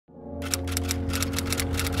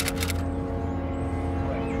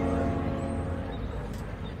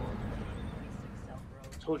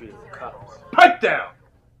told you they were cops. Pipe down!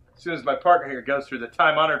 As soon as my partner here goes through the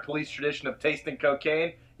time-honored police tradition of tasting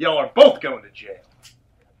cocaine, y'all are both going to jail.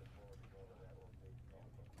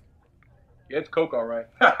 Yeah, it's coke, all right.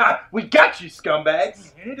 We got you,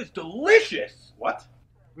 scumbags! And it is delicious. What?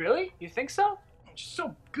 Really? You think so? It's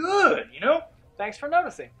so good, you know? Thanks for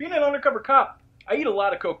noticing. Being an undercover cop, I eat a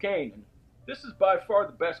lot of cocaine. And this is by far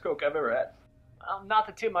the best coke I've ever had. Not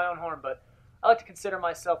to toot my own horn, but I like to consider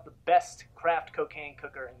myself the best craft cocaine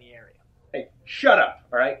cooker in the area. Hey, shut up,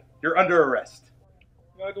 all right? You're under arrest.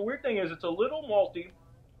 You know, the weird thing is it's a little malty,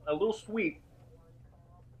 a little sweet.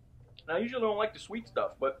 And I usually don't like the sweet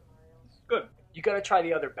stuff, but it's good. You gotta try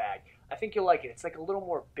the other bag. I think you'll like it. It's like a little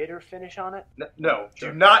more bitter finish on it. No,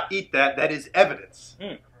 do not eat that. That is evidence.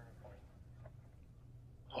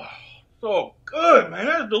 Oh, so good, man.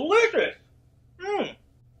 That's delicious.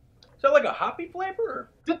 Is that like a hoppy flavor? Or?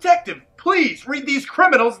 Detective, please read these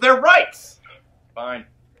criminals their rights. Fine.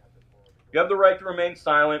 You have the right to remain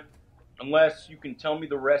silent unless you can tell me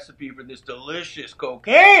the recipe for this delicious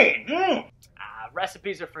cocaine.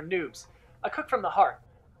 Recipes are for noobs. I cook from the heart.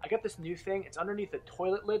 I got this new thing. It's underneath the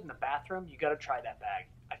toilet lid in the bathroom. You gotta try that bag.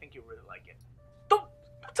 I think you'll really like it. Don't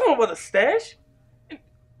tell me about the stash.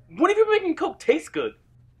 What if you're making coke taste good?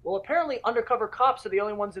 Well, apparently undercover cops are the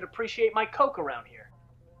only ones that appreciate my coke around here.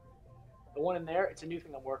 The one in there, it's a new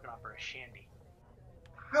thing I'm working on for a shandy.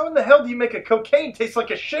 How in the hell do you make a cocaine taste like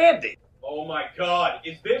a shandy? Oh my God,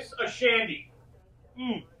 is this a shandy?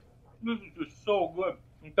 This is just so good.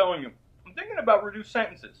 I'm telling you. I'm thinking about reduced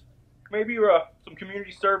sentences. Maybe some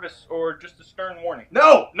community service or just a stern warning.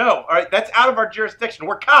 No, all right, that's out of our jurisdiction.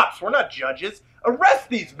 We're cops, we're not judges. Arrest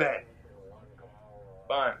these men.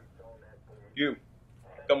 Fine. You,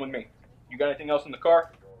 come with me. You got anything else in the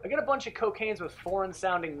car? I got a bunch of cocaines with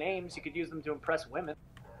foreign-sounding names. You could use them to impress women.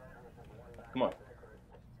 Come on.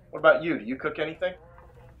 What about you? Do you cook anything?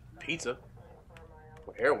 Pizza.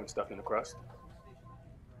 With heroin stuffed in the crust.